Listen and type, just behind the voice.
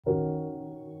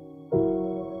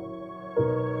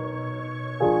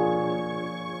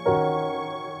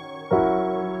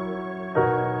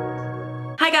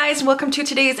guys, and welcome to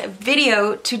today's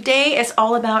video. Today is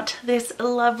all about this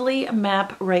lovely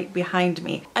map right behind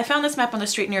me. I found this map on the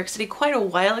street in New York City quite a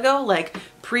while ago, like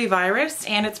pre-virus,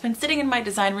 and it's been sitting in my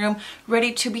design room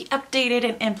ready to be updated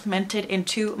and implemented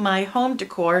into my home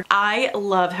decor. I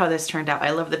love how this turned out.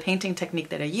 I love the painting technique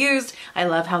that I used. I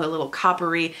love how the little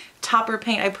coppery topper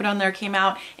paint I put on there came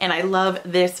out, and I love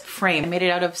this frame. I made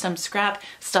it out of some scrap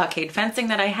stockade fencing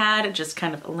that I had just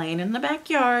kind of laying in the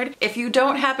backyard. If you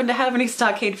don't happen to have any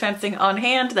stockade fencing on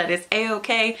hand, that is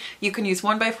a-okay. You can use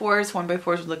 1x4s.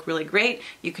 1x4s would look really great.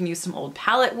 You can use some old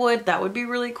pallet wood. That would be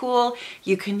really cool.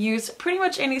 You can use pretty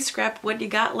much any scrap wood you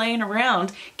got laying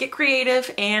around. Get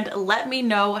creative and let me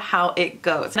know how it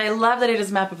goes. And I love that it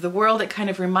is a map of the world. It kind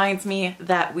of reminds me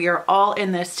that we are all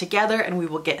in this together and we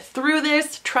will get through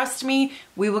this. Trust me,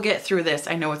 we will get through this.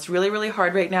 I know it's really, really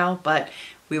hard right now, but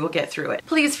we will get through it.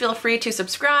 Please feel free to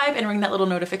subscribe and ring that little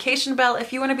notification bell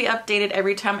if you want to be updated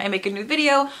every time I make a new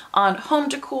video on home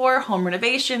decor, home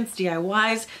renovations,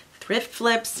 DIYs, thrift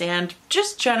flips, and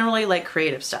just generally like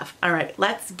creative stuff. All right,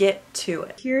 let's get to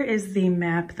it. Here is the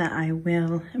map that I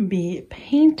will be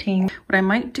painting. What I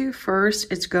might do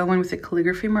first is go in with a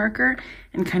calligraphy marker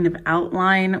and kind of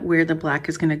outline where the black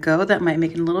is gonna go. That might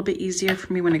make it a little bit easier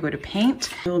for me when I go to paint.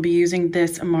 I will be using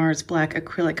this Mars Black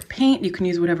acrylic paint. You can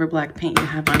use whatever black paint you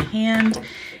have on hand.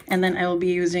 And then I will be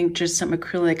using just some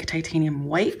acrylic titanium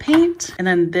white paint. And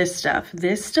then this stuff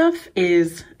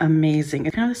is amazing.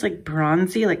 It's kind of this like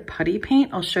bronzy, like putty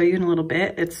paint. I'll show you in a little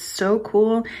bit. It's so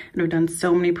cool. And I've done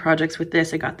so many projects with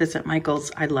this. I got this at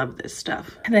Michael's. I love this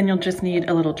stuff. And then you'll just need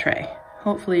a little tray.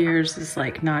 Hopefully yours is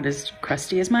like not as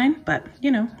crusty as mine, but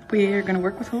you know, we're gonna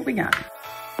work with what we got.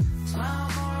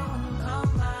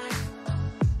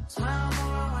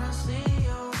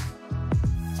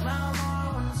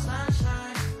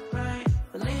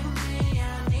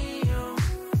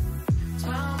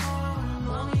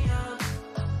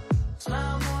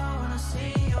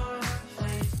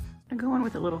 I'm going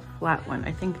with a little flat one.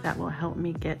 I think that will help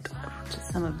me get to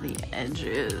some of the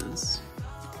edges.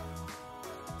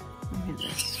 Maybe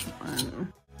this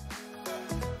one.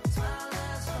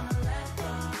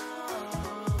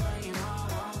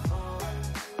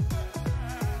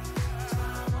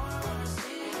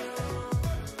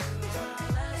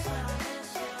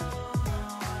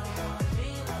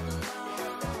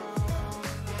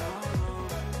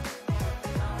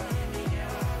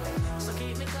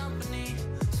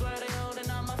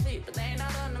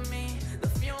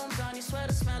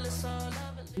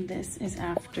 This is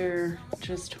after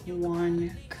just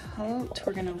one coat.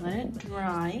 We're gonna let it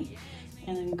dry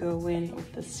and then go in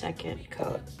with the second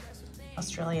coat.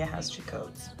 Australia has 2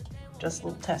 coats. Just a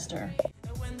little tester.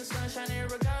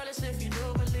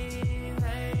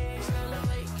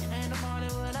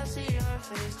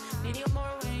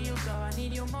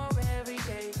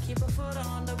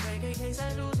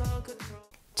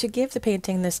 To give the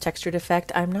painting this textured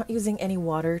effect, I'm not using any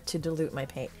water to dilute my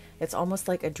paint. It's almost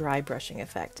like a dry brushing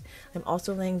effect. I'm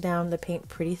also laying down the paint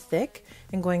pretty thick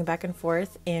and going back and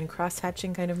forth in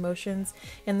cross-hatching kind of motions,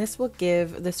 and this will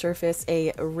give the surface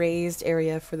a raised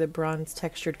area for the bronze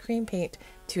textured cream paint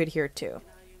to adhere to.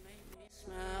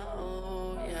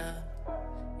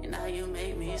 You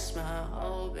make me smile,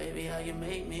 oh baby, how you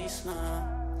make me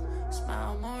smile.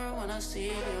 Smile more when I see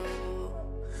you.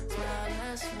 Smile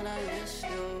less when I miss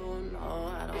you.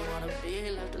 No, I don't wanna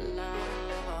be left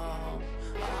alone.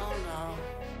 Oh no.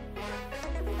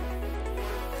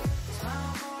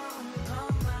 Smile more when you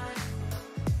come back.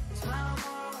 Smile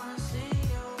more when I see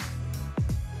you.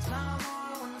 Smile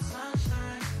more when the sun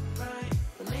shines bright.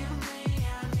 Believe me,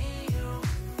 I need you.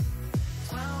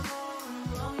 Smile more when you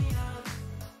blow me up.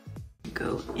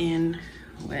 Go in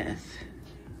with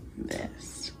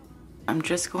this. I'm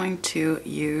just going to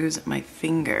use my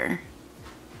finger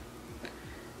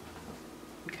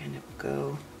and kind of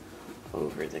go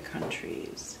over the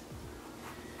countries.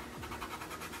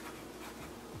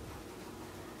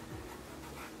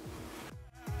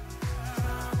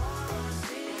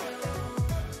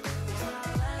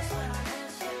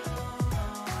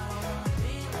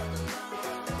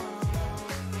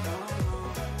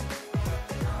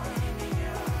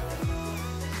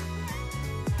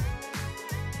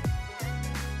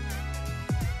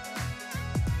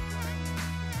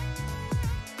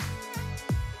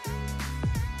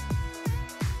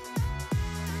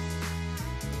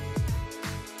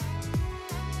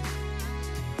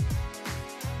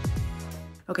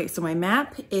 Okay, so my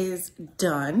map is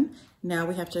done. Now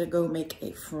we have to go make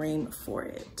a frame for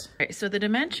it. All right, so the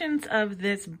dimensions of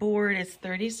this board is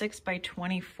 36 by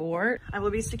 24. I will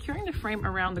be securing the frame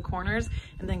around the corners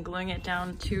and then gluing it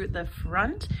down to the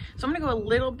front. So I'm gonna go a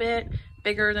little bit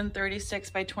bigger than 36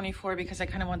 by 24 because I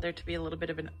kind of want there to be a little bit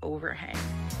of an overhang.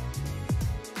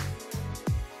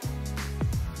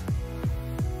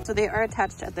 So they are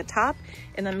attached at the top,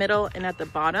 in the middle, and at the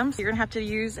bottom. So you're gonna have to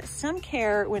use some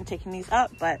care when taking these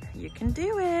up, but you can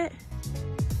do it.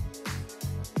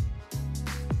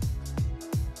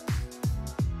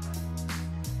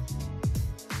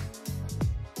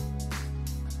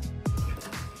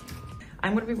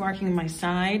 I'm gonna be marking my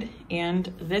side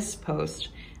and this post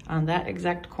on that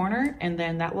exact corner, and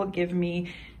then that will give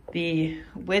me the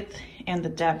width and the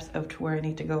depth of to where I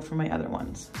need to go for my other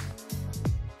ones.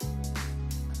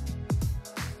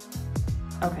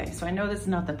 Okay, so I know this is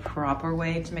not the proper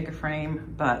way to make a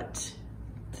frame, but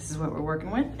this is what we're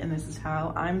working with, and this is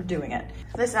how I'm doing it.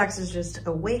 This acts as just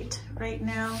a weight right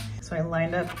now. So I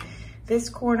lined up this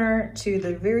corner to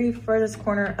the very furthest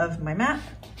corner of my map.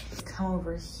 Come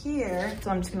over here. So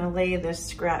I'm just gonna lay this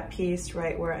scrap piece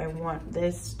right where I want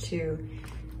this to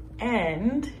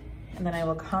end. And then I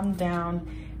will come down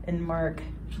and mark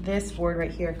this board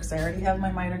right here because I already have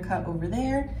my miter cut over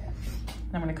there.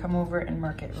 And I'm gonna come over and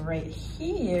mark it right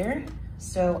here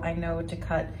so I know to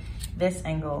cut this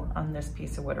angle on this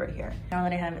piece of wood right here. Now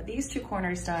that I have these two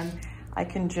corners done, I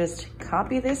can just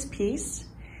copy this piece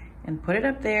and put it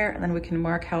up there, and then we can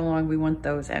mark how long we want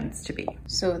those ends to be.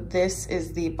 So this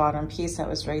is the bottom piece that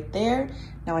was right there.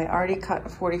 Now I already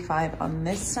cut 45 on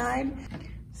this side,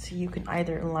 so you can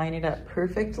either line it up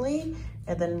perfectly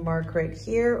and then mark right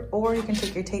here, or you can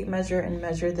take your tape measure and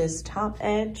measure this top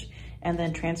edge and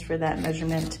then transfer that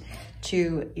measurement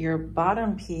to your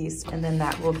bottom piece, and then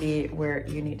that will be where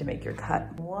you need to make your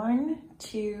cut. 1,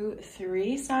 2,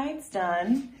 3 sides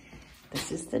done.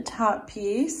 This is the top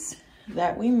piece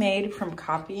that we made from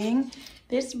copying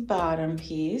this bottom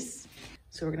piece.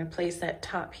 So we're gonna place that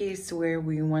top piece where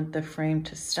we want the frame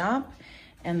to stop,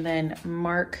 and then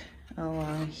mark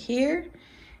along here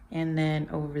and then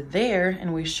over there,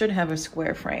 and we should have a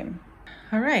square frame.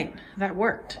 All right, that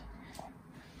worked.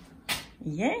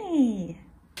 Yay!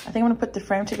 I think I'm gonna put the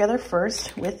frame together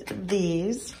first with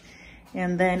these,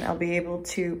 and then I'll be able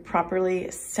to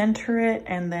properly center it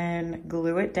and then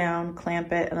glue it down,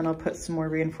 clamp it, and then I'll put some more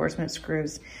reinforcement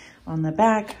screws on the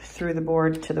back through the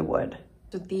board to the wood.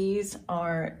 So these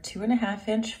are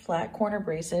 2.5-inch flat corner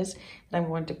braces that I'm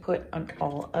going to put on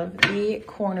all of the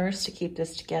corners to keep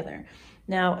this together.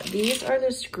 Now, these are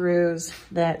the screws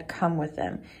that come with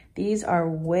them. These are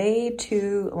way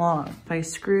too long. If I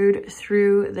screwed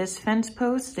through this fence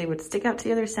post, they would stick out to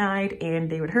the other side and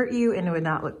they would hurt you and it would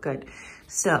not look good.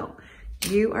 So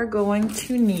you are going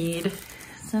to need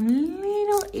some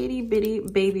little itty bitty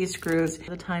baby screws,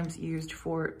 the times used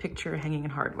for picture hanging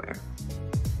and hardware.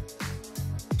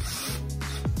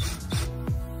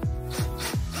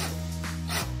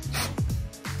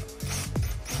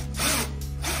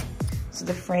 So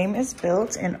the frame is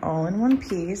built and all in one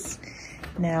piece.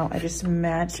 Now I just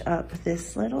match up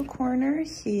this little corner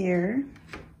here,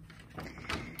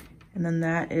 and then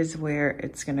that is where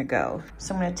it's gonna go.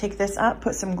 So I'm gonna take this up,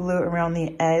 put some glue around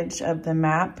the edge of the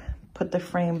map, put the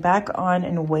frame back on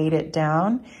and weight it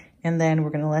down, and then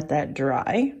we're gonna let that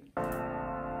dry.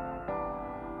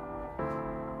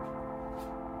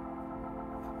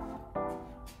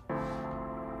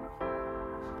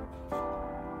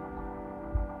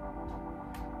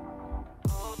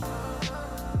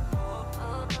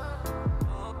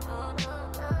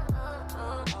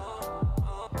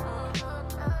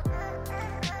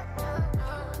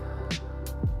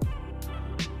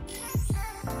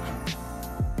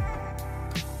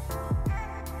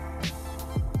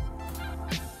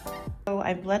 So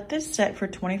I've let this set for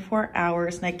 24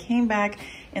 hours and I came back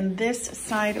and this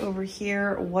side over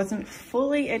here wasn't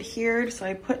fully adhered. So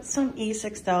I put some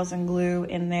E6000 glue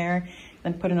in there,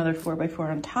 then put another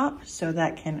 4x4 on top so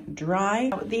that can dry.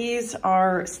 Now, these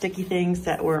are sticky things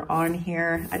that were on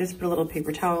here. I just put a little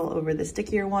paper towel over the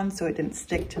stickier one so it didn't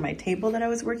stick to my table that I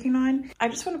was working on. I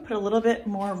just want to put a little bit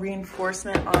more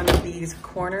reinforcement on these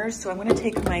corners. So I'm going to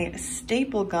take my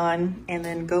staple gun and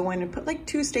then go in and put like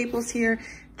 2 staples here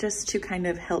just to kind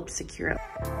of help secure it.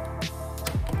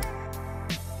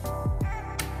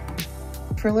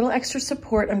 For a little extra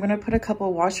support, I'm gonna put a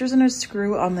couple washers and a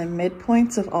screw on the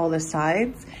midpoints of all the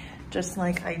sides, just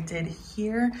like I did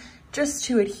here, just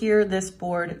to adhere this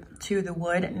board to the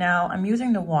wood. Now, I'm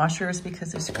using the washers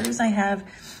because the screws I have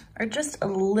are just a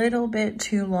little bit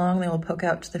too long. They will poke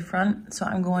out to the front, so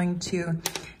I'm going to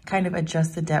kind of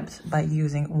adjust the depth by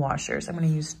using washers. I'm gonna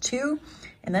use 2,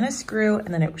 and then a screw,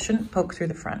 and then it shouldn't poke through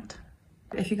the front.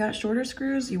 If you got shorter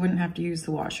screws, you wouldn't have to use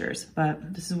the washers,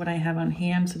 but this is what I have on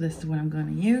hand, so this is what I'm going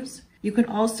to use. You can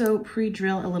also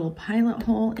pre-drill a little pilot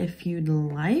hole if you'd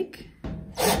like.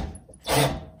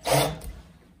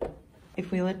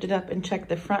 If we lift it up and check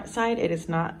the front side, it is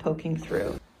not poking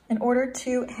through. In order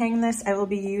to hang this, I will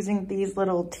be using these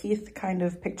little teeth kind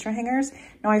of picture hangers.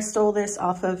 Now I stole this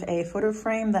off of a photo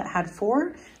frame that had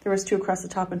 4. There was 2 across the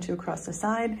top and 2 across the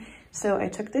side. So I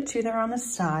took the 2 that are on the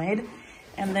side,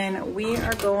 and then we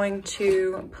are going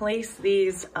to place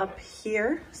these up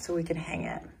here so we can hang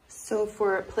it. So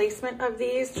for placement of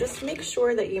these, just make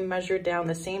sure that you measure down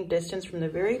the same distance from the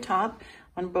very top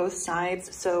on both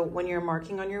sides. So when you're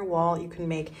marking on your wall, you can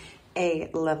make a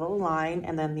level line,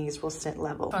 and then these will sit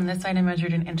level. On this side, I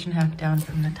measured 1.5 inches down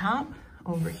from the top.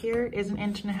 Over here is 1.5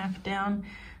 inches down.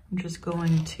 I'm just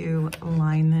going to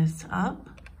line this up,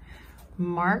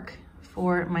 mark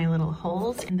for my little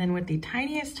holes, and then with the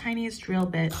tiniest drill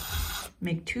bit,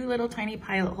 make 2 little tiny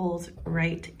pilot holes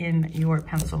right in your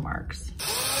pencil marks.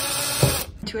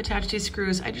 To attach these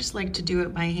screws, I just like to do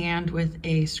it by hand with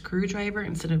a screwdriver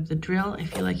instead of the drill. I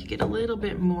feel like you get a little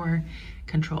bit more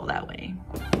control that way.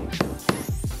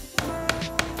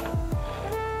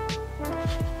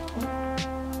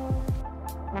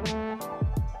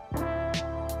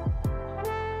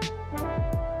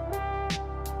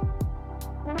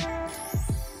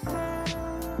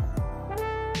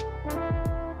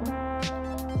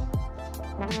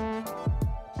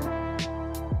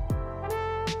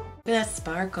 Look at that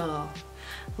sparkle.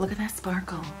 Look at that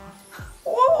sparkle.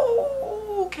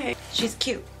 Oh, okay. She's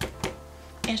cute.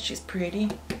 And she's pretty.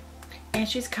 And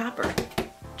she's copper.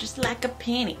 Just like a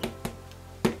penny.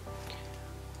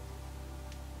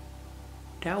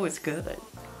 That was good.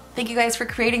 Thank you guys for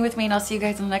creating with me, and I'll see you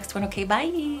guys in the next one. Okay,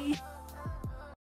 bye.